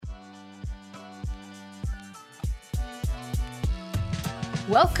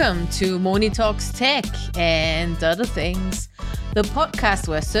Welcome to Moni Talks Tech and Other Things, the podcast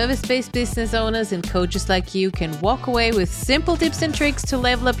where service-based business owners and coaches like you can walk away with simple tips and tricks to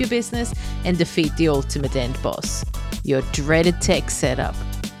level up your business and defeat the ultimate end boss, your dreaded tech setup.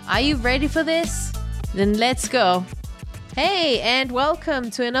 Are you ready for this? Then let's go. Hey, and welcome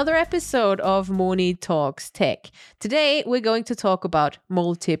to another episode of Moni Talks Tech. Today, we're going to talk about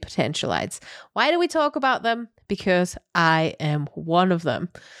multipotentialites. Why do we talk about them? Because I am one of them.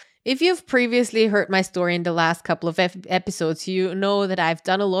 If you've previously heard my story in the last couple of episodes, you know that I've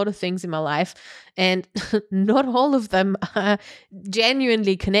done a lot of things in my life, and not all of them are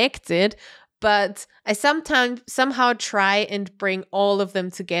genuinely connected. But I somehow try and bring all of them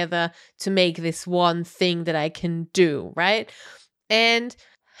together to make this one thing that I can do, right? And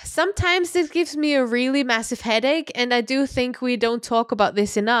sometimes this gives me a really massive headache, and I do think we don't talk about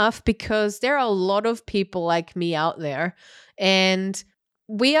this enough because there are a lot of people like me out there, and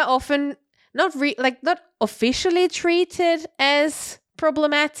we are often not officially treated as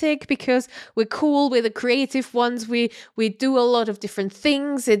problematic because we're cool, we're the creative ones, we do a lot of different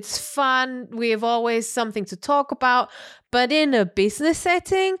things, it's fun, we have always something to talk about. But in a business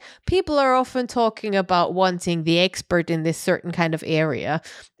setting, people are often talking about wanting the expert in this certain kind of area.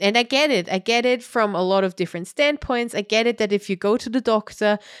 And I get it from a lot of different standpoints. I get it that if you go to the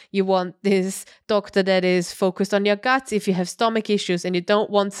doctor, you want this doctor that is focused on your guts if you have stomach issues, and you don't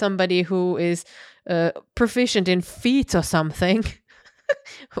want somebody who is proficient in feet or something.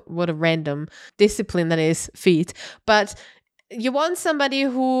 What a random discipline that is, feet. But you want somebody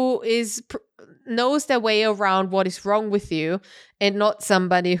who knows their way around what is wrong with you, and not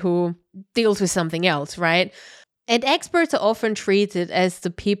somebody who deals with something else, right? And experts are often treated as the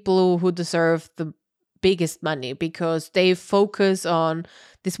people who deserve the biggest money because they focus on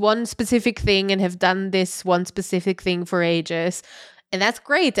this one specific thing and have done this one specific thing for ages. And that's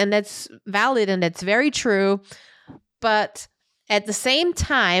great, and that's valid, and that's very true. But at the same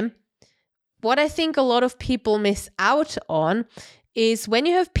time, what I think a lot of people miss out on is when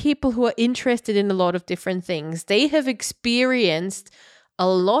you have people who are interested in a lot of different things, they have experienced a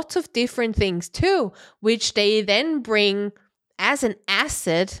lot of different things too, which they then bring as an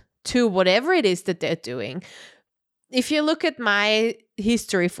asset to whatever it is that they're doing. If you look at my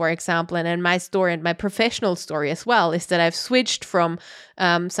history, for example, and my story and my professional story as well, is that I've switched from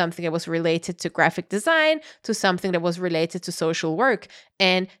something that was related to graphic design to something that was related to social work.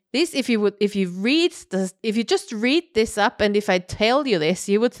 And this, if you just read this up, and if I tell you this,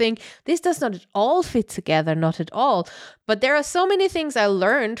 you would think this does not at all fit together, not at all. But there are so many things I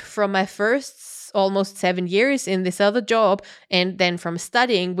learned from my first almost 7 years in this other job, and then from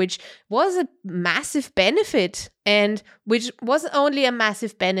studying, which was a massive benefit, and which wasn't only a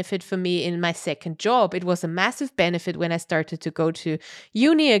massive benefit for me in my second job, it was a massive benefit when I started to go to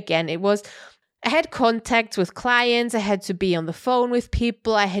uni again. I had contacts with clients, I had to be on the phone with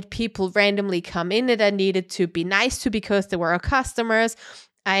people, I had people randomly come in that I needed to be nice to because they were our customers.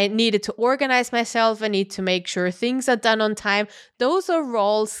 I needed to organize myself. I need to make sure things are done on time. Those are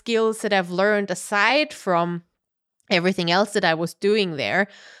all skills that I've learned aside from everything else that I was doing there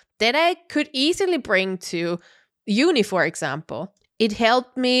that I could easily bring to uni, for example. It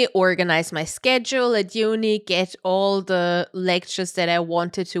helped me organize my schedule at uni, get all the lectures that I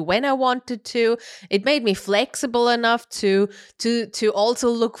wanted to when I wanted to. It made me flexible enough to also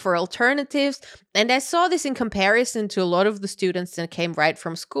look for alternatives. And I saw this in comparison to a lot of the students that came right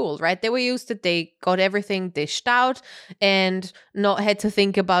from school, right? They were used to, they got everything dished out and not had to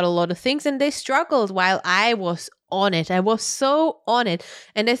think about a lot of things. And they struggled while I was on it. I was so on it.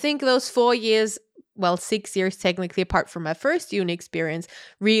 And I think those 4 years, 6 years technically apart from my first uni experience,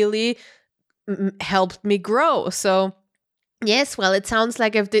 really helped me grow. So yes, it sounds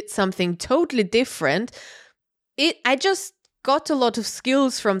like I've did something totally different. I just got a lot of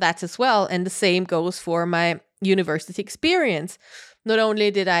skills from that as well. And the same goes for my university experience. Not only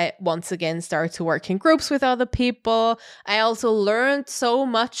did I once again start to work in groups with other people, I also learned so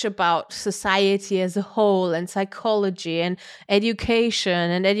much about society as a whole, and psychology and education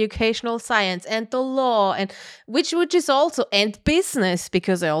and educational science and the law, and which is also, and business,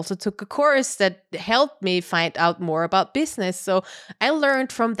 because I also took a course that helped me find out more about business. So I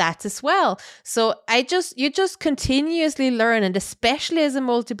learned from that as well. So you just continuously learn, and especially as a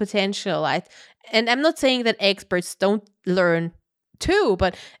multipotentialite. And I'm not saying that experts don't learn too,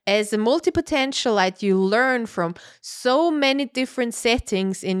 but as a multipotentialite, you learn from so many different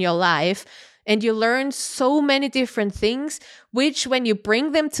settings in your life. and you learn so many different things, which when you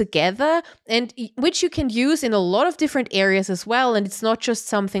bring them together and which you can use in a lot of different areas as well. And it's not just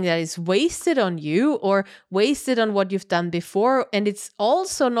something that is wasted on you or wasted on what you've done before. And it's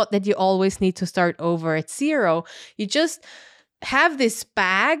also not that you always need to start over at zero. You just have this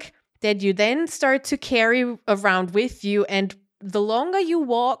bag that you then start to carry around with you. And the longer you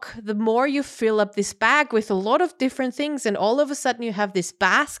walk, the more you fill up this bag with a lot of different things. And all of a sudden you have this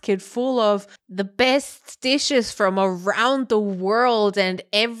basket full of the best dishes from around the world and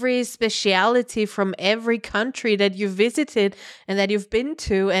every speciality from every country that you visited and that you've been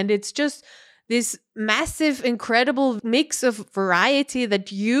to. And it's just this massive, incredible mix of variety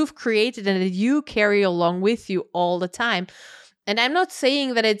that you've created and that you carry along with you all the time. And I'm not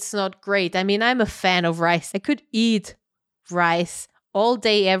saying that it's not great. I mean, I'm a fan of rice. I could eat rice all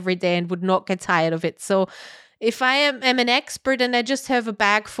day, every day, and would not get tired of it. So if I am an expert and I just have a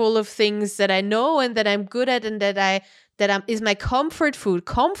bag full of things that I know and that I'm good at and that is my comfort food.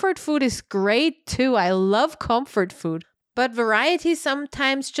 Comfort food is great too. I love comfort food. But variety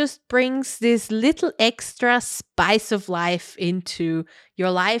sometimes just brings this little extra spice of life into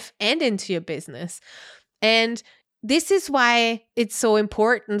your life and into your business. And this is why it's so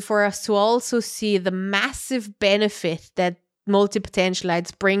important for us to also see the massive benefit that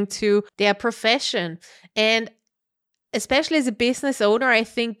multipotentialites bring to their profession. And especially as a business owner, I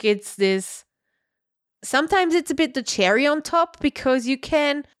think sometimes it's a bit the cherry on top, because you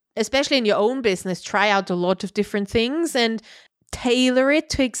can, especially in your own business, try out a lot of different things and tailor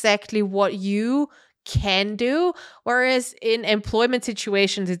it to exactly what you can do. Whereas in employment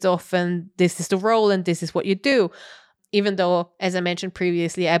situations, it's often this is the role and this is what you do. Even though, as I mentioned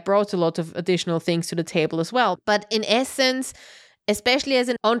previously, I brought a lot of additional things to the table as well. But in essence, especially as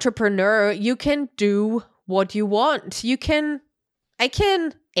an entrepreneur, you can do what you want. I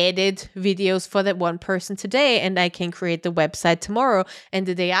can edit videos for that one person today, and I can create the website tomorrow. And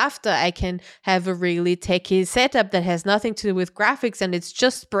the day after, I can have a really techie setup that has nothing to do with graphics, and it's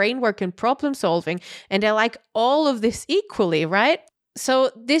just brain work and problem solving. And I like all of this equally, right?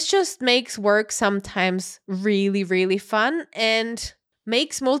 So this just makes work sometimes really, really fun and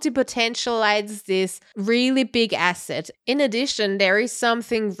makes multipotentialites this really big asset. In addition, there is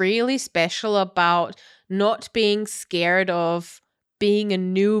something really special about not being scared of being a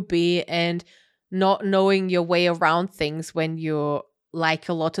newbie and not knowing your way around things when you like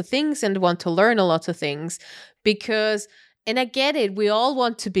a lot of things and want to learn a lot of things. Because, and I get it, we all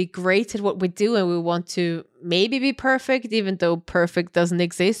want to be great at what we do and we want to maybe be perfect, even though perfect doesn't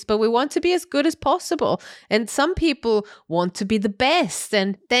exist, but we want to be as good as possible. And some people want to be the best.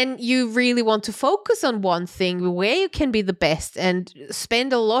 And then you really want to focus on one thing where you can be the best and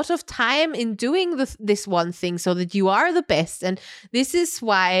spend a lot of time in doing this one thing so that you are the best. And this is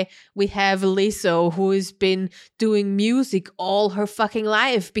why we have Lizzo, who has been doing music all her fucking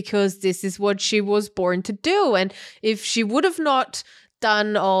life, because this is what she was born to do. And if she would have not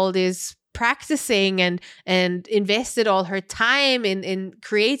done all this practicing and invested all her time in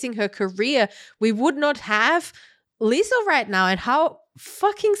creating her career, we would not have Lizzo right now. And how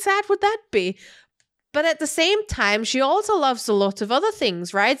fucking sad would that be? But at the same time, she also loves a lot of other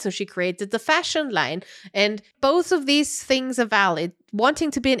things, right? So she created the fashion line, and both of these things are valid.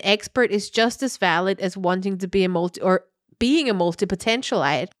 Wanting to be an expert is just as valid as wanting to be being a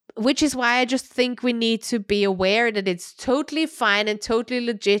multipotentialite. Which is why I just think we need to be aware that it's totally fine and totally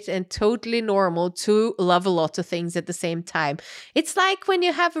legit and totally normal to love a lot of things at the same time. It's like when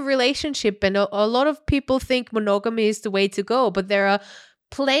you have a relationship, and a lot of people think monogamy is the way to go, but there are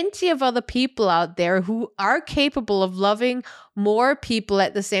plenty of other people out there who are capable of loving more people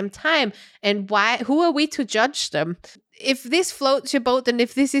at the same time. And who are we to judge them? If this floats your boat and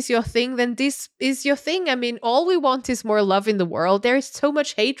if this is your thing, then this is your thing. I mean, all we want is more love in the world. There is so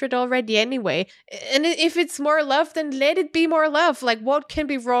much hatred already anyway. And if it's more love, then let it be more love. Like, what can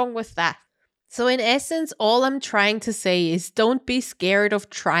be wrong with that? So in essence, all I'm trying to say is don't be scared of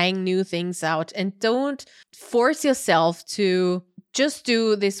trying new things out, and don't force yourself to just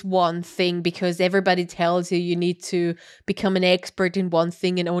do this one thing because everybody tells you need to become an expert in one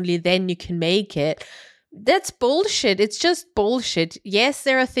thing and only then you can make it. That's bullshit. It's just bullshit. Yes,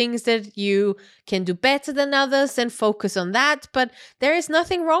 there are things that you can do better than others and focus on that, but there is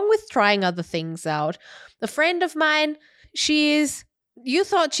nothing wrong with trying other things out. A friend of mine, you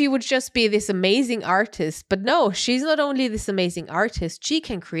thought she would just be this amazing artist, but no, she's not only this amazing artist, she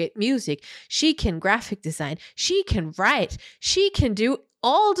can create music, she can graphic design, she can write, she can do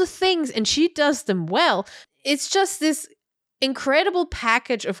all the things and she does them well. It's just this incredible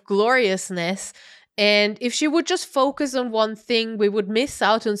package of gloriousness. And if she would just focus on one thing, we would miss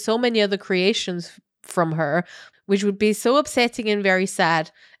out on so many other creations from her, which would be so upsetting and very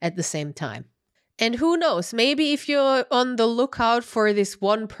sad at the same time. And who knows, maybe if you're on the lookout for this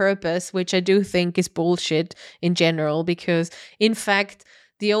one purpose, which I do think is bullshit in general, because in fact,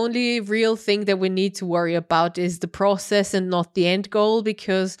 the only real thing that we need to worry about is the process and not the end goal,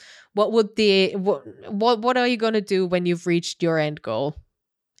 because what are you going to do when you've reached your end goal?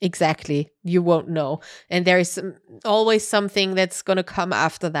 Exactly. You won't know. And there is always something that's going to come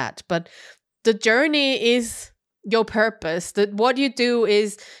after that. But the journey is your purpose. That what you do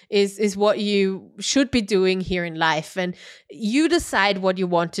is what you should be doing here in life. And you decide what you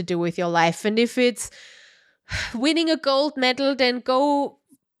want to do with your life. And if it's winning a gold medal, then go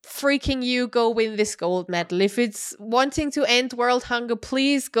win this gold medal. If it's wanting to end world hunger,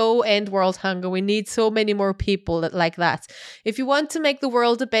 please go end world hunger. We need so many more people like that. If you want to make the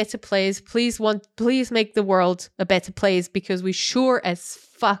world a better place, please make the world a better place, because we sure as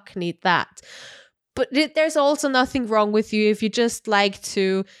fuck need that. But there's also nothing wrong with you if you just like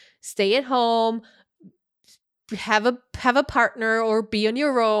to stay at home, have a partner, or be on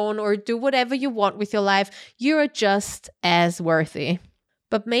your own, or do whatever you want with your life. You are just as worthy.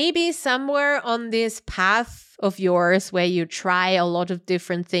 But maybe somewhere on this path of yours where you try a lot of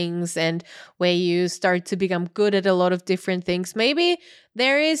different things and where you start to become good at a lot of different things, maybe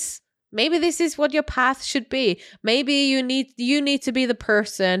this is what your path should be. Maybe you need to be the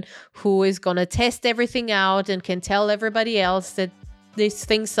person who is going to test everything out and can tell everybody else that this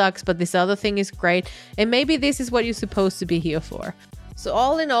thing sucks, but this other thing is great. And maybe this is what you're supposed to be here for. So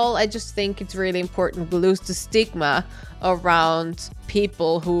all in all, I just think it's really important we lose the stigma around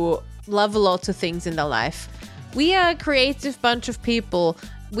people who love a lot of things in their life. We are a creative bunch of people.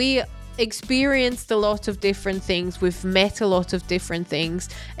 We experienced a lot of different things. We've met a lot of different things.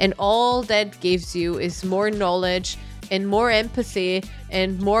 And all that gives you is more knowledge and more empathy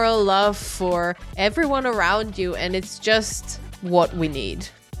and more love for everyone around you. And it's just what we need.